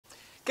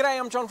G'day,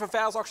 I'm John from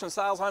Fowles Auctions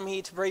and Sales. I'm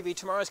here to preview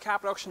tomorrow's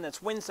carpet auction.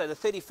 That's Wednesday the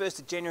 31st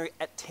of January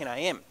at 10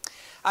 AM.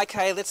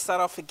 Okay, let's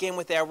start off again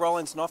with our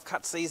roll-ins and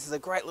offcuts. These are the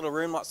great little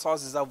room lot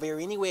sizes. They'll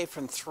vary anywhere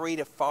from 3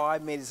 to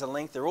 5 metres in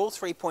length. They're all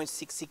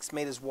 3.66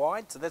 metres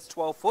wide, so that's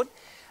 12 foot.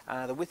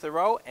 The width of the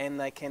roll, and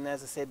they can,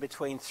 as I said,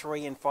 between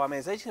 3 and 5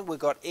 metres each. We've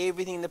got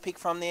everything to pick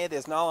from there.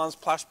 There's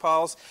nylons, plush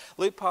piles,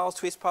 loop piles,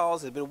 twist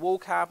piles. There's a bit of wool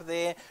carpet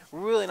there.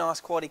 Really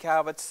nice quality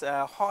carpets,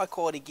 high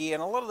quality gear,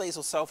 and a lot of these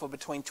will sell for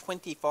between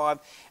 $25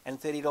 and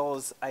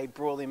 $30 a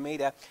broiling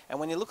metre. And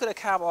when you look at a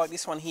carpet like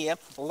this one here,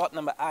 lot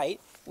number 8,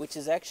 which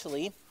is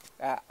actually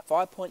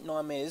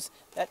 5.9 metres,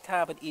 that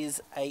carpet is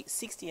a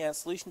 60-ounce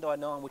solution dyed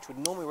nylon, which would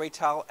normally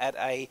retail at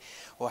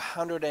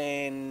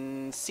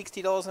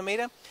 $160 a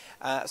metre.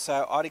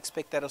 So I'd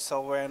expect that'll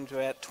sell around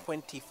about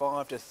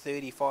 $25 to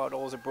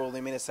 $35 a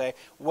broiling metre. So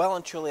well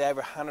and truly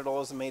over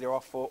 $100 a metre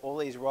off for all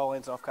these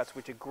roll-ins and offcuts,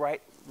 which are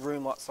great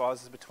room lot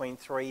sizes between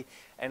 3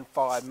 and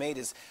 5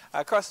 metres.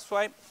 Across this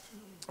way,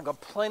 I've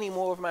got plenty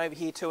more of them over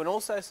here too, and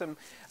also some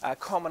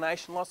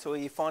combination lots where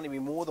you find to be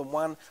more than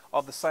one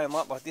of the same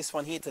lot, like this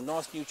one here. It's a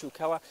nice neutral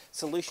colour,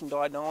 solution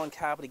dyed nylon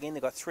carpet. Again,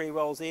 they've got 3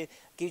 rolls there.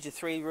 Gives you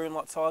 3 room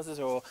lot sizes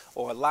or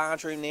a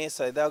large room there,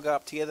 so they'll go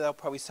up together. They'll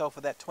probably sell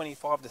for that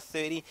 25 to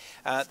 30.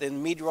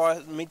 Then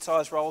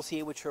mid-size rolls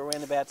here, which are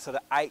around about sort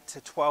of 8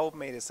 to 12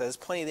 metres, so there's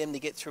plenty of them to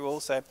get through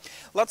also.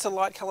 Lots of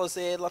light colours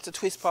there, lots of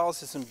twist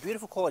piles. There's some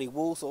beautiful quality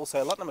wools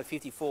also. Lot number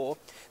 54,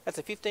 that's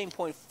a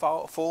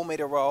 15.4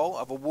 metre roll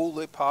of a wool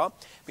loop pile.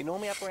 Be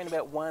normally up around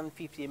about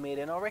 150 a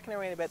metre, and I reckon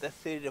around about the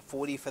 30 to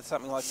 40 for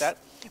something like that.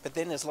 But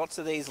then there's lots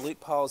of these loop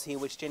piles here,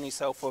 which generally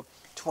sell for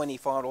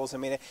 $25 a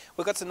metre.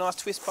 We've got some nice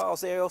twist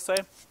piles there also.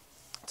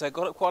 So I've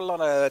got quite a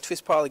lot of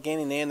twist pile again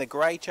in there, and the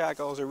grey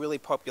charcoals are really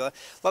popular.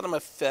 Lot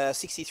number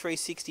 63,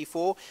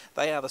 64,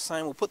 they are the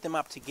same. We'll put them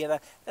up together.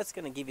 That's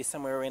going to give you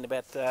somewhere around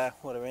about,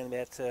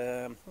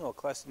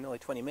 close to nearly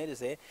 20 metres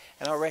there.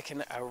 And I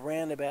reckon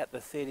around about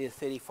the 30 to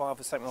 35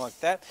 or something like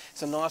that.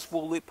 Some nice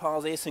wool loop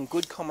piles there, some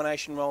good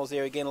combination rolls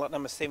there again. Lot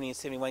number 70 and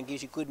 71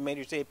 gives you good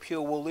meterage there,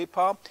 pure wool loop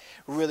pile.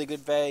 Really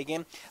good value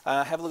again.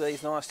 Have a look at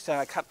these nice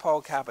cut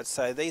pile carpets.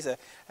 So these are,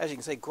 as you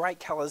can see, great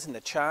colours in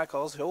the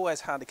charcoals. It's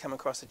always hard to come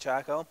across the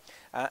charcoal.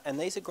 And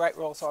these are great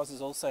roll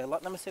sizes also.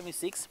 Lot number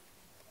 76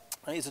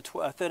 is a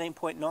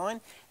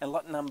 13.9, and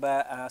lot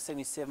number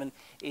 77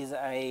 is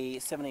a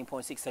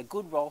 17.6. So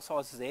good roll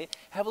sizes there.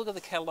 Have a look at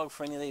the catalogue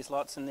for any of these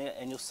lots in there,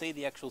 and you'll see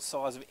the actual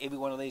size of every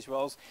one of these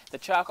rolls. The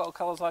charcoal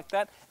colours like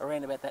that,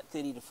 around about that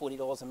 $30 to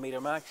 $40 a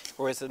metre mark,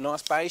 whereas the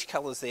nice beige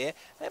colours there,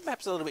 they're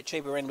perhaps a little bit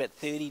cheaper, around about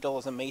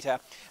 $30 a metre.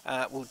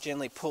 We'll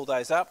generally pull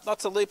those up.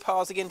 Lots of loop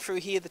piles again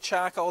through here. The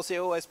charcoals are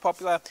always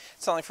popular,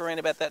 selling for around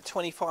about that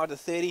 25 to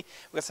 30. We've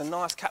got some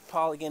nice cut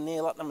pile again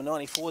there. Lot number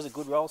 94 is a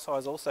good roll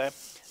size also.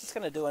 It's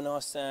going to do a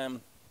nice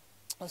sort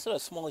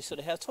of smallish sort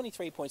of house,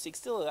 23.6,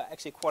 still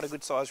actually quite a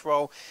good size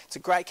roll. It's a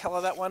great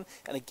colour, that one,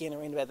 and again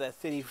around about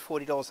that $30 to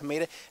 $40 a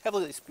metre. Have a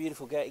look at this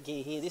beautiful gear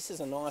here. This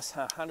is a nice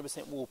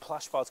 100% wool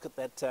plush pile. It's got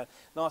that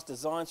nice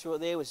design through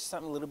it there, which is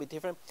something a little bit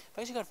different.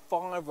 I've actually got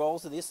 5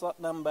 rolls of this. Lot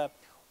number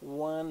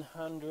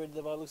 100,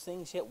 the looks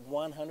things, yep,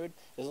 100.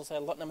 There's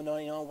also lot number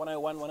 99,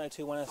 101,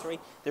 102, 103.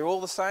 They're all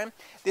the same.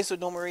 This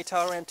would normally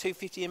retail around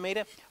 $250 a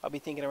metre. I'd be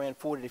thinking around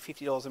 $40 to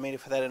 $50 a metre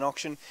for that in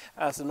auction.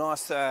 Some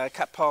nice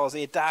cut piles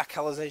there, dark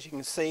colours as you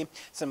can see.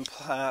 Some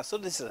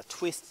this is a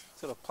twist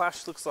sort of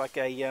plush, looks like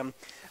a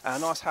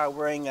nice hard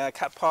wearing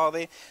cut pile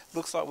there.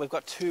 Looks like we've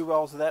got 2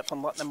 rolls of that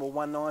from lot number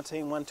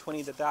 119,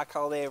 120, the dark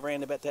colour there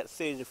around about that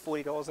 $30 to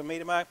 $40 a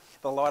metre mark.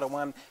 The lighter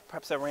one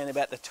perhaps around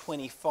about the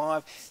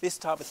 25. This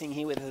type of thing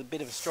here with a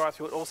bit of a stripe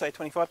through it, also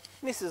 25.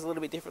 And this is a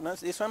little bit different note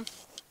to this one.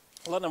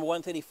 Lot number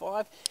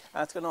 135,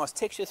 it's got a nice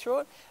texture through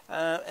it,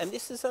 and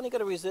this has only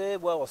got a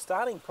reserve, well, a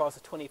starting price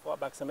of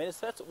 $25 a metre,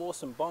 so that's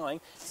awesome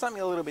buying.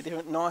 Something a little bit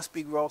different, nice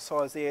big roll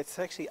size there. It's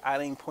actually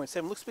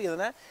 18.7, looks bigger than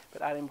that,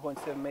 but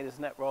 18.7 metres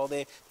in that roll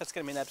there. That's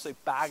going to be an absolute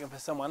bargain for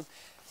someone.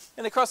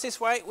 And across this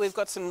way, we've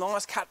got some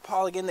nice cut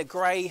pile again, the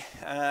grey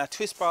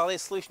twist pile there,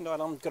 solution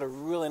dyed on. Got a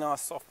really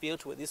nice soft feel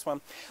to it, this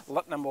one.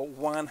 Lot number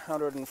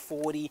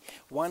 140,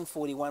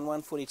 141,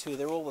 142,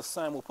 they're all the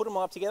same. We'll put them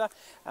all up together.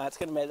 It's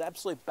going to be an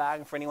absolute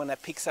bargain for anyone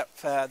that picks up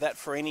that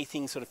for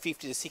anything sort of $50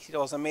 to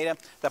 $60 a metre.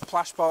 The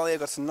plush pile there,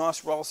 got some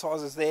nice roll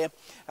sizes there.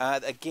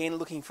 Again,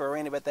 looking for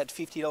around about that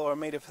 $50 a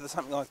metre for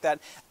something like that.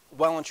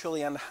 Well and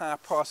truly under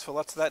half price for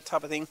lots of that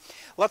type of thing.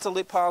 Lots of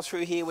loop piles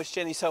through here, which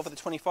generally sell for the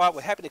 25.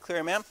 We're happy to clear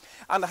them out.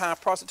 Under half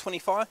price at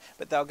 25,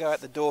 but they'll go out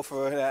the door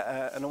for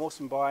an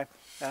awesome buy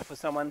for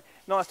someone.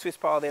 Nice twist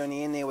pile there in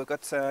the end there. We've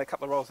got a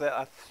couple of rolls there,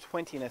 a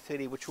 20 and a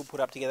 30, which we'll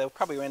put up together.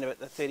 Probably around about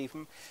the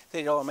 $30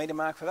 a metre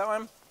mark for that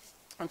one.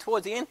 And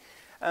towards the end,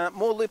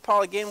 more loop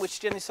pile again,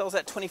 which generally sells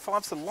at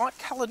 25. Some light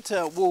coloured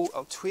wool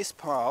twist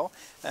pile.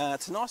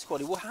 It's a nice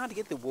quality wool, hard to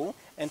get the wool,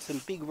 and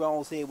some big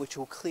rolls there which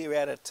will clear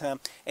out at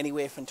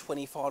anywhere from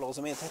 $25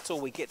 a metre. That's all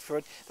we get for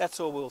it.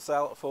 That's all we'll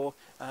sell it for,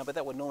 but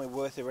that would normally be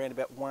worth around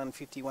about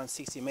 $150,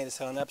 $160 a metre,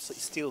 so an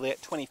absolute steal there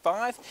at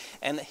 25.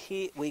 And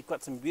here we've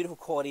got some beautiful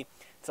quality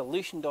It's a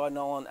Lucian dyed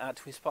nylon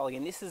twist pole.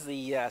 Again, this is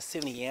the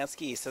 70 ounce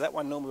gear, so that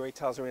one normally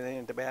retails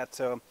around about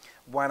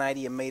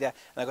 180 a metre, and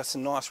they've got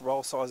some nice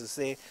roll sizes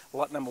there.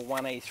 Lot number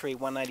 183,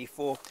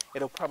 184.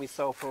 It'll probably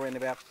sell for around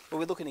about, well,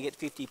 we're looking to get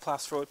 50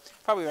 plus for it,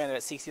 probably around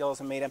about $60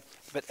 a metre,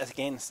 but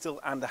again,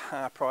 still under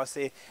half price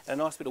there. And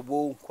a nice bit of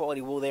wool,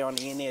 quality wool there on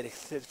the end there to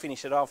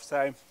finish it off.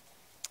 So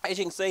as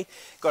you can see,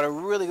 got a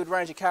really good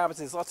range of carpets.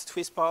 There's lots of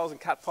twist piles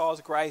and cut piles,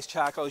 greys,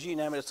 charcoals, you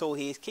name it, it's all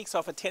here. It kicks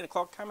off at 10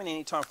 o'clock. Come in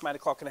any time from 8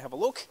 o'clock and have a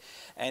look,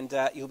 and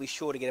you'll be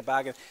sure to get a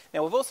bargain.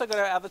 Now, we've also got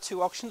our other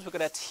two auctions. We've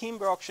got our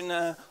timber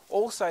auction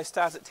also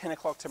starts at 10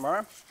 o'clock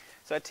tomorrow.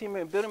 So timber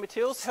and building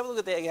materials, have a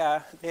look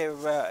at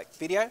their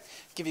video,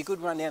 give you a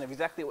good rundown of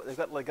exactly what they've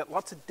got. They've got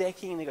lots of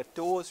decking, they've got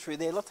doors through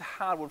there, lots of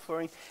hardwood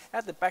flooring.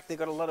 Out the back they've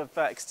got a lot of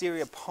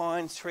exterior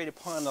pines, treated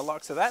pine and the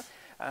likes of that.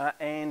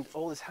 And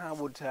all this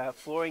hardwood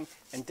flooring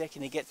and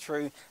decking to get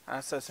through,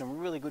 so some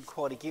really good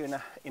quality gear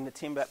in the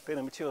timber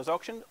building materials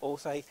auction.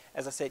 Also,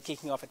 as I said,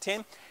 kicking off at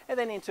 10, and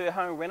then into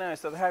home reno.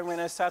 So the home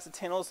reno starts at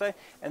 10 also,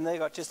 and they've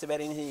got just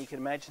about anything you can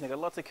imagine. They've got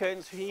lots of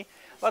curtains for here,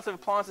 lots of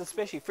appliances,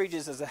 especially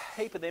fridges. There's a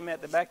heap of them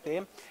out the back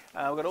there. We've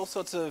got all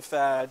sorts of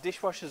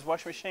dishwashers,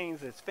 washing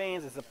machines, there's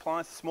fans, there's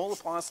appliances, small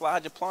appliance,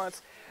 large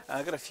appliance.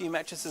 Got a few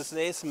mattresses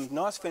there, some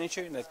nice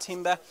furniture in the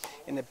timber,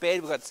 in the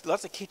bed. We've got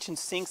lots of kitchen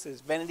sinks,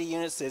 there's vanity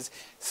units, there's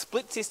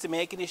split system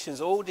air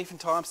conditioners, all different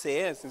types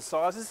there and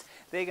sizes.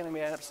 They're going to be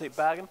an absolute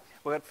bargain.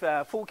 We've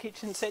got full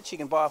kitchen sets, you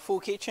can buy a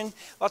full kitchen.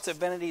 Lots of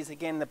vanities,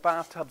 again, the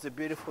bathtubs are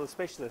beautiful,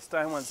 especially the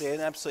stone ones there,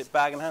 an absolute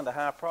bargain, under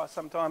half price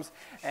sometimes.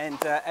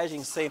 And as you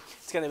can see,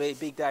 it's going to be a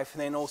big day for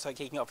them, also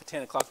kicking off at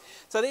 10 o'clock.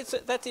 So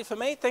that's it for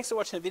me. Thanks for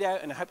watching the video,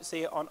 and I hope to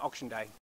see you on auction day.